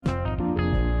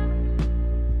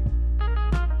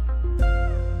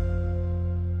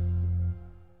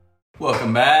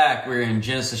Welcome back. We're in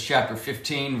Genesis chapter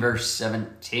 15, verse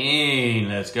 17.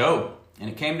 Let's go. And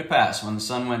it came to pass, when the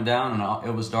sun went down and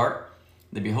it was dark,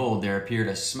 that behold, there appeared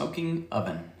a smoking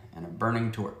oven and a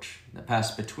burning torch that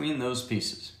passed between those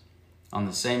pieces. On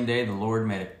the same day the Lord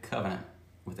made a covenant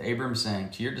with Abram, saying,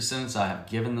 To your descendants I have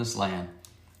given this land,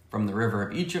 from the river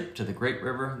of Egypt to the great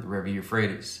river, the river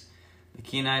Euphrates. The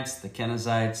Kenites, the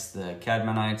Kenizzites, the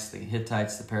Cadmonites, the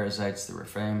Hittites, the Perizzites, the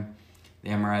Rephaim, the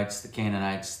Amorites, the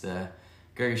Canaanites, the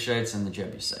Girgashites, and the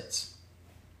Jebusites.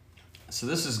 So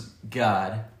this is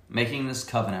God making this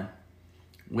covenant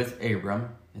with Abram.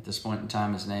 At this point in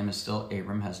time, his name is still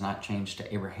Abram, has not changed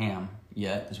to Abraham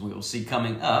yet, as we will see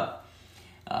coming up.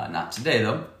 Not today,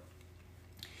 though.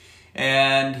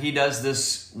 And he does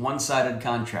this one-sided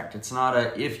contract. It's not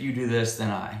a, if you do this, then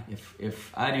I.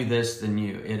 If I do this, then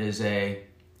you. It is a,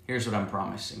 here's what I'm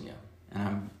promising you. And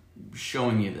I'm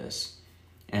showing you this.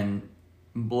 And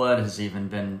blood has even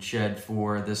been shed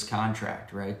for this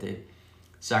contract, right? They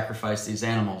sacrificed these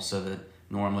animals so that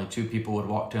normally two people would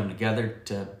walk to them together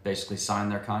to basically sign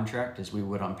their contract, as we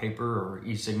would on paper or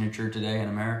e-signature today in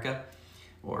America,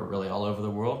 or really all over the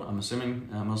world. I'm assuming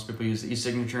most people use the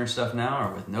e-signature and stuff now,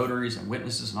 or with notaries and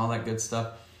witnesses and all that good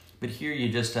stuff. But here you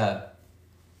just have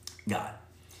God.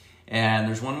 And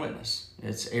there's one witness.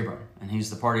 It's Abram, and he's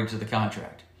the party to the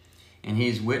contract. And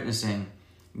he's witnessing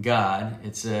God.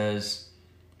 It says,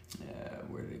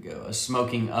 where did it go? A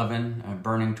smoking oven, a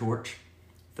burning torch.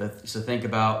 So think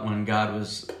about when God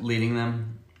was leading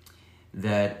them,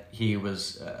 that he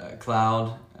was a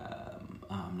cloud.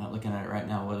 I'm not looking at it right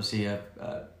now. Was he a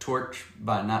torch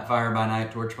by night, fire by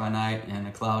night, torch by night, and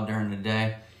a cloud during the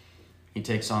day? He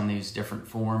takes on these different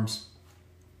forms.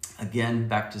 Again,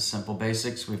 back to simple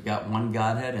basics. We've got one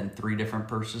Godhead and three different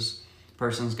persons.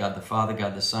 God the Father,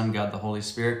 God the Son, God the Holy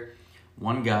Spirit.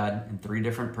 One God and three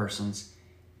different persons,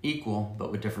 equal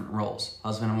but with different roles.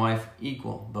 Husband and wife,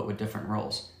 equal but with different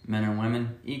roles. Men and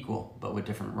women, equal but with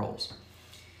different roles.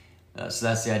 So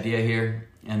that's the idea here.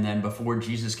 And then before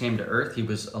Jesus came to earth, he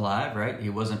was alive, right? He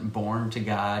wasn't born to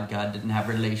God. God didn't have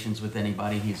relations with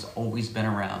anybody. He's always been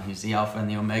around. He's the Alpha and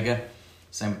the Omega.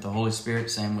 Same with the Holy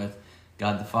Spirit. Same with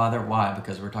God the Father. Why?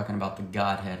 Because we're talking about the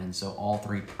Godhead. And so all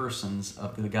three persons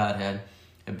of the Godhead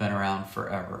have been around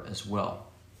forever as well.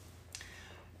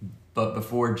 But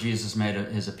before Jesus made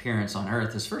his appearance on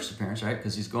earth, his first appearance, right?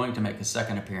 Because he's going to make a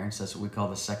second appearance. That's what we call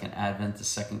the second advent, the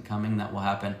second coming. That will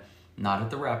happen not at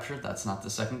the rapture. That's not the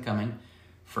second coming.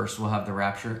 First we'll have the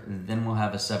rapture. Then we'll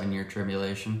have a 7-year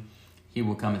tribulation. He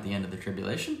will come at the end of the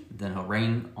tribulation. Then he'll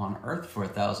reign on earth for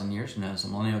 1,000 years, known as the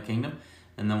millennial kingdom.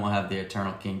 And then we'll have the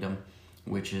eternal kingdom,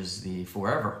 which is the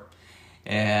forever.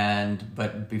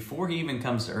 But before he even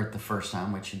comes to earth the first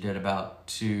time, which he did about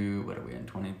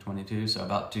 2022, so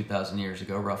about 2,000 years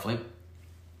ago, roughly,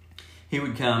 he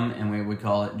would come, and we would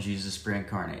call it Jesus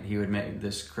pre-incarnate. He would make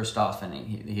this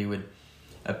Christophany. He would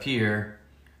appear,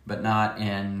 but not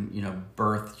in,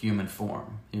 birth human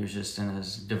form. He was just in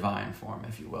his divine form,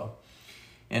 if you will.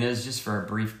 And it was just for a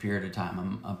brief period of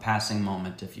time, a passing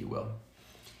moment, if you will.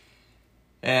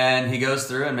 And he goes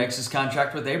through and makes his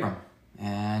contract with Abram.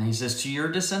 And he says, to your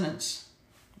descendants,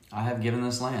 I have given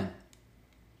this land.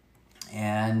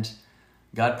 And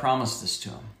God promised this to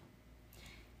him.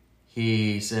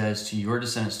 He says, to your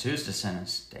descendants, to whose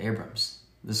descendants? To Abram's.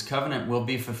 This covenant will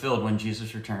be fulfilled when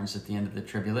Jesus returns at the end of the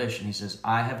tribulation. He says,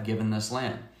 I have given this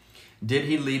land. Did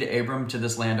he lead Abram to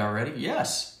this land already?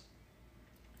 Yes.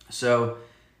 So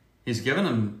he's given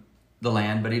him the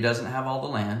land, but he doesn't have all the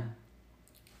land.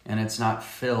 And it's not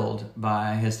filled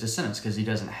by his descendants because he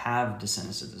doesn't have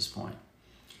descendants at this point.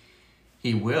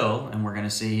 He will, and we're going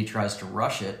to see he tries to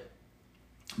rush it,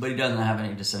 but he doesn't have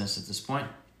any descendants at this point,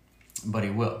 but he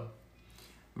will.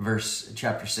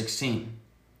 Chapter 16,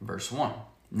 verse 1.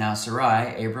 Now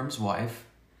Sarai, Abram's wife,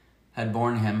 had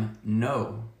borne him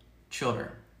no children.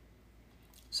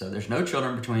 So there's no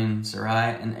children between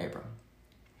Sarai and Abram.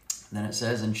 Then it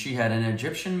says, and she had an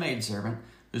Egyptian maidservant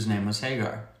whose name was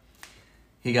Hagar.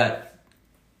 Abram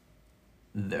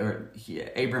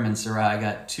and Sarai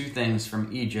got two things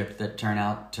from Egypt that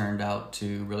turned out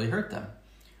to really hurt them.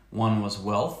 One was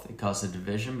wealth. It caused a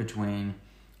division between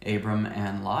Abram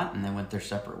and Lot, and they went their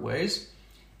separate ways.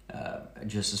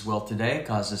 Just as well today,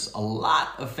 causes a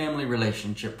lot of family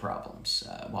relationship problems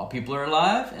while people are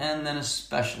alive, and then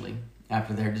especially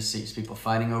after they're deceased. People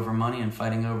fighting over money and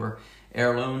fighting over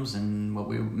heirlooms and what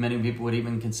many people would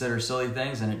even consider silly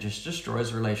things, and it just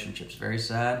destroys relationships. Very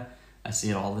sad. I see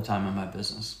it all the time in my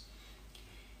business.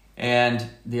 And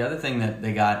the other thing that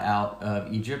they got out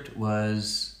of Egypt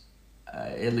was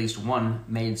at least one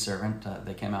maidservant.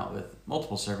 They came out with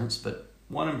multiple servants, but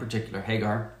one in particular,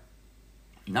 Hagar,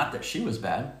 Not that she was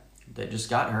bad. They just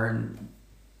got her, and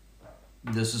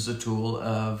this is a tool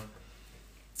of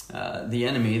the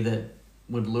enemy that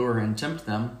would lure and tempt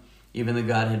them, even though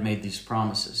God had made these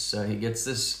promises. So he gets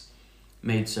this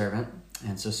maidservant,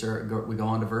 and so we go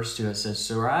on to verse 2. It says,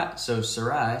 So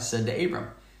Sarai said to Abram,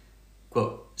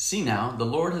 quote, "See now, the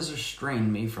Lord has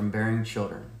restrained me from bearing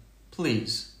children.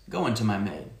 Please, go into my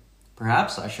maid.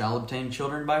 Perhaps I shall obtain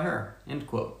children by her." End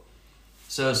quote.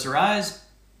 So Sarai's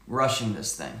rushing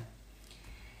this thing.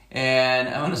 And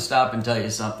I'm going to stop and tell you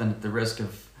something at the risk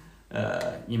of,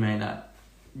 you may not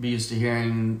be used to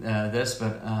hearing this,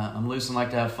 but I'm loose and like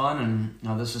to have fun.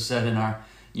 And this was said in our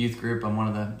youth group. I'm one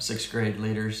of the 6th grade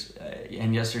leaders.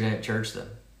 And yesterday at church, the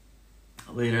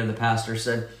leader, the pastor,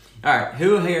 said, "All right,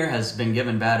 who here has been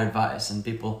given bad advice?" And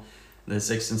people, the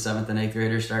 6th and 7th and 8th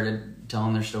graders, started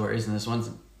telling their stories. And this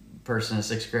one person, a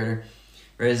 6th grader,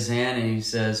 raised his hand and he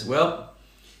says, "Well,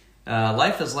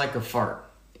 life is like a fart.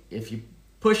 If you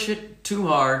push it too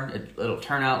hard, it'll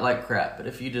turn out like crap. But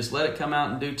if you just let it come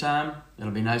out in due time,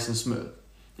 it'll be nice and smooth."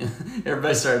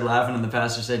 Everybody started laughing, and the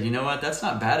pastor said, "You know what? That's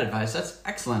not bad advice. That's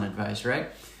excellent advice, right?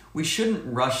 We shouldn't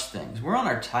rush things. We're on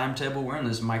our timetable. We're in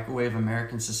this microwave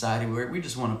American society where we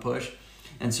just want to push."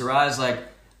 And Sarai's like,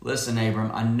 "Listen,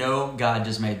 Abram, I know God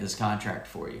just made this contract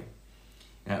for you,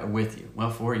 with you.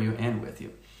 Well, for you and with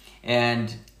you.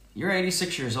 And you're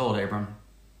 86 years old, Abram.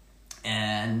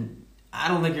 And I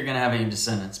don't think you're going to have any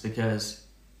descendants because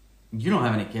you don't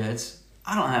have any kids.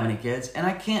 I don't have any kids, and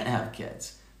I can't have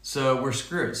kids. So we're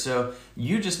screwed. So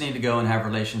you just need to go and have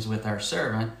relations with our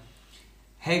servant,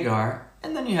 Hagar,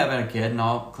 and then you have a kid, and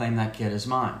I'll claim that kid as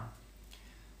mine."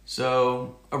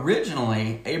 So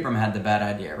originally, Abram had the bad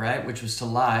idea, right? Which was to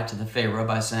lie to the Pharaoh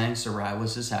by saying Sarai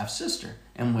was his half-sister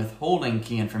and withholding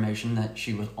key information that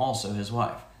she was also his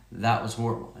wife. That was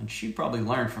horrible, and she probably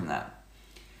learned from that,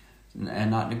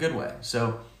 and not in a good way.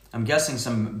 So I'm guessing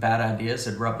some bad ideas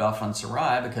had rubbed off on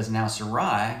Sarai, because now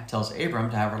Sarai tells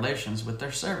Abram to have relations with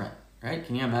their servant, right?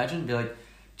 Can you imagine? Be like,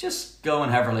 just go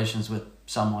and have relations with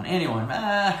someone, anyone,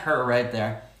 her right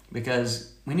there,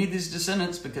 because we need these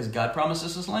descendants because God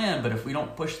promises us land, but if we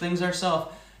don't push things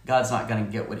ourselves, God's not going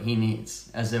to get what he needs,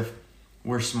 as if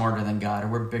we're smarter than God or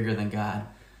we're bigger than God.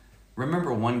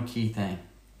 Remember one key thing.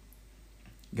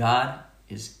 God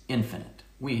is infinite.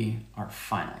 We are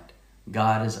finite.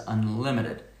 God is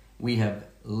unlimited. We have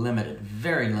limited,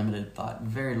 very limited thought,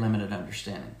 very limited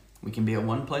understanding. We can be at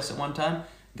one place at one time.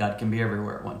 God can be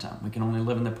everywhere at one time. We can only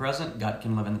live in the present. God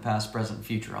can live in the past, present, and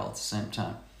future all at the same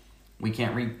time. We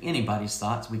can't read anybody's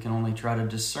thoughts. We can only try to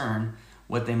discern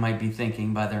what they might be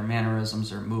thinking by their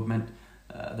mannerisms or movement,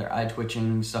 their eye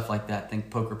twitching, stuff like that. Think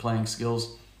poker playing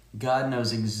skills. God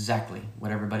knows exactly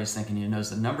what everybody's thinking. He knows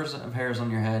the numbers of hairs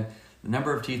on your head, the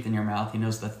number of teeth in your mouth. He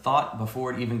knows the thought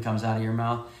before it even comes out of your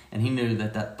mouth. And he knew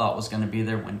that that thought was going to be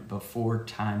there before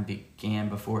time began,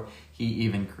 before he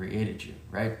even created you,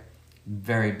 right?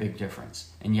 Very big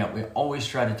difference. And yet we always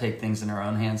try to take things in our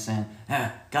own hands, saying,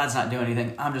 God's not doing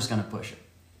anything, I'm just going to push it.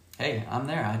 Hey, I'm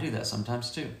there. I do that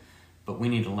sometimes too. But we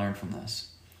need to learn from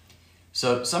this.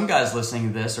 So some guys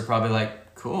listening to this are probably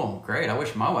like, cool, great. I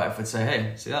wish my wife would say,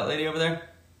 hey, see that lady over there?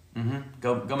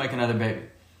 Go make another baby.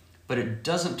 But it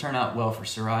doesn't turn out well for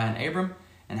Sarai and Abram,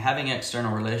 and having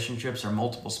external relationships or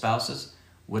multiple spouses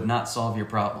would not solve your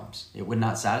problems. It would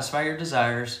not satisfy your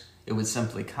desires. It would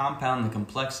simply compound the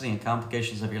complexity and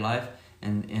complications of your life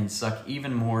and suck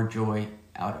even more joy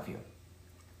out of you.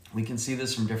 We can see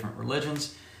this from different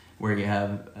religions, where you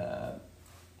have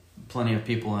plenty of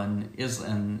people in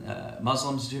Islam,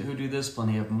 Muslims who do this,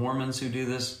 plenty of Mormons who do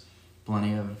this,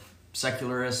 plenty of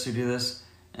secularists who do this,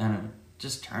 and it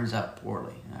just turns out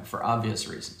poorly for obvious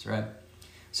reasons, right?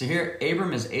 So here,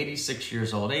 Abram is 86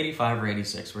 years old, 85 or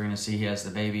 86. We're going to see he has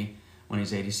the baby when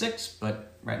he's 86,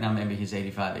 but right now maybe he's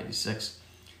 85, 86.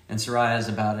 And Sarai is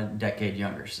about a decade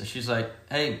younger. So she's like,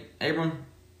 hey, Abram,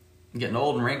 I'm getting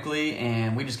old and wrinkly,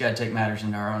 and we just got to take matters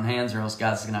into our own hands, or else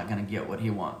God's not going to get what he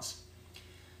wants.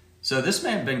 So this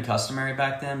may have been customary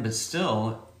back then, but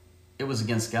still, it was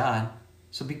against God.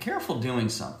 So be careful doing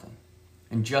something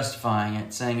and justifying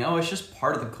it, saying, oh, it's just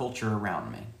part of the culture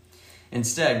around me.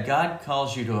 Instead, God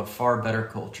calls you to a far better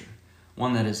culture,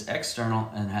 one that is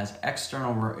external and has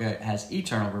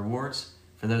eternal rewards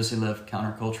for those who live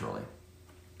counterculturally.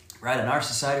 Right? In our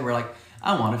society, we're like,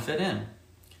 I want to fit in.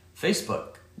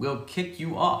 Facebook will kick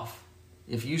you off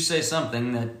if you say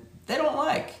something that they don't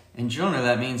like. And Jonah,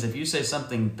 that means if you say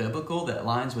something biblical that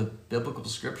aligns with biblical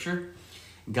scripture,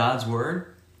 God's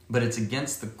word, but it's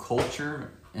against the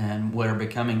culture and what are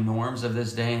becoming norms of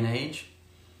this day and age,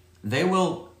 they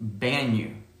will ban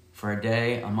you for a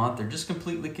day, a month, or just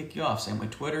completely kick you off. Same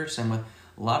with Twitter, same with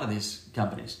a lot of these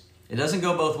companies. It doesn't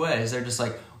go both ways. They're just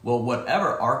like, well,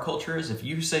 whatever our culture is, if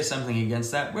you say something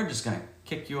against that, we're just going to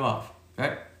kick you off,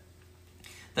 right?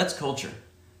 That's culture.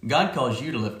 God calls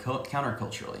you to live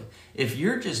counterculturally. If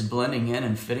you're just blending in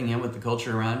and fitting in with the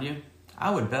culture around you,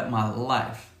 I would bet my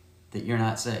life that you're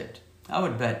not saved. I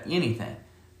would bet anything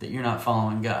that you're not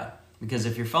following God. Because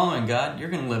if you're following God, you're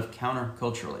going to live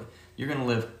counterculturally. You're going to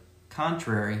live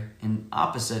contrary and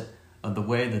opposite of the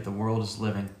way that the world is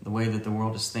living, the way that the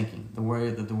world is thinking, the way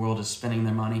that the world is spending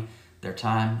their money, their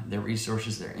time, their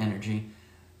resources, their energy,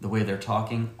 the way they're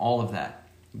talking, all of that.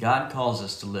 God calls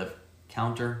us to live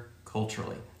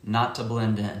counterculturally, not to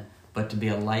blend in, but to be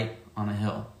a light on a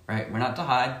hill, right? We're not to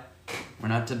hide. We're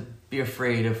not to be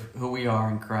afraid of who we are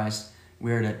in Christ.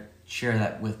 We're to share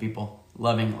that with people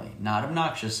lovingly, not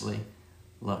obnoxiously,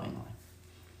 lovingly.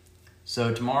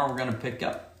 So tomorrow we're going to pick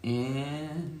up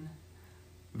in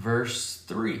verse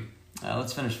 3.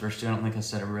 Let's finish verse 2. I don't think I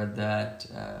said I read that.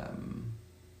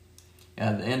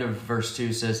 The end of verse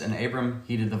 2 says, and Abram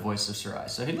heeded the voice of Sarai.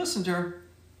 So he listened to her,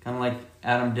 kind of like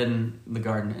Adam did in the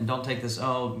garden. And don't take this,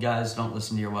 oh, guys, don't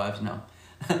listen to your wives. No.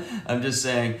 I'm just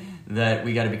saying that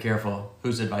we got to be careful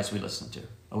whose advice we listen to.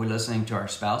 Are we listening to our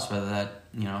spouse, whether that,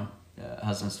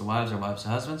 husbands to wives or wives to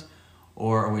husbands,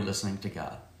 or are we listening to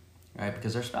God, right?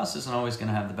 Because our spouse isn't always going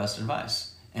to have the best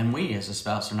advice. And we as a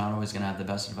spouse are not always going to have the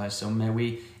best advice. So may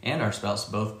we and our spouse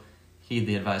both heed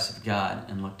the advice of God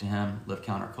and look to Him, live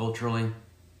counterculturally.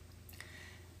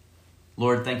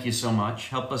 Lord, thank you so much.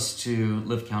 Help us to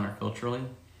live counterculturally.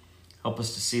 Help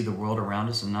us to see the world around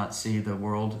us and not see the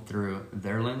world through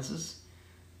their lenses,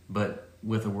 but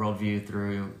with a worldview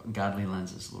through godly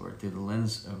lenses, Lord, through the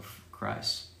lens of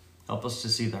Christ. Help us to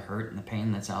see the hurt and the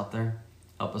pain that's out there.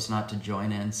 Help us not to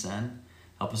join in sin.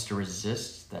 Help us to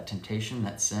resist that temptation,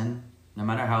 that sin, no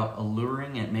matter how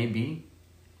alluring it may be.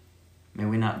 May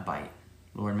we not bite.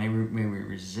 Lord, may we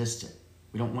resist it.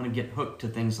 We don't want to get hooked to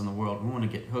things in the world. We want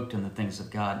to get hooked in the things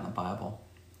of God in the Bible.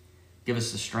 Give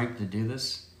us the strength to do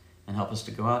this, and help us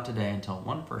to go out today and tell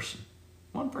one person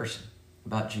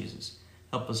about Jesus.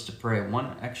 Help us to pray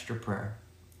one extra prayer,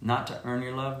 not to earn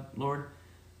your love, Lord,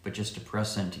 but just to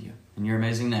press into you. In your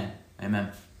amazing name,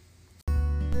 amen.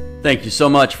 Thank you so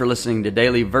much for listening to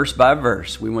Daily Verse by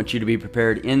Verse. We want you to be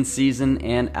prepared in season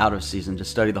and out of season to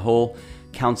study the whole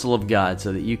counsel of God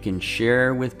so that you can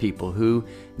share with people who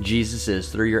Jesus is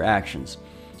through your actions,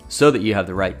 so that you have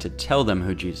the right to tell them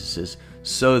who Jesus is,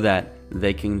 so that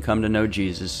they can come to know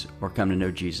Jesus or come to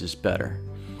know Jesus better.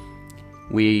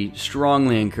 We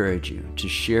strongly encourage you to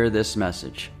share this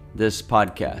message, this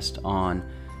podcast, on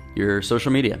your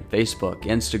social media, Facebook,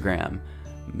 Instagram,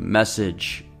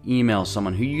 message, email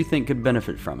someone who you think could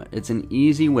benefit from it. It's an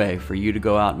easy way for you to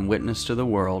go out and witness to the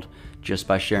world just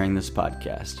by sharing this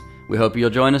podcast. We hope you'll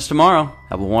join us tomorrow.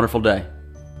 Have a wonderful day.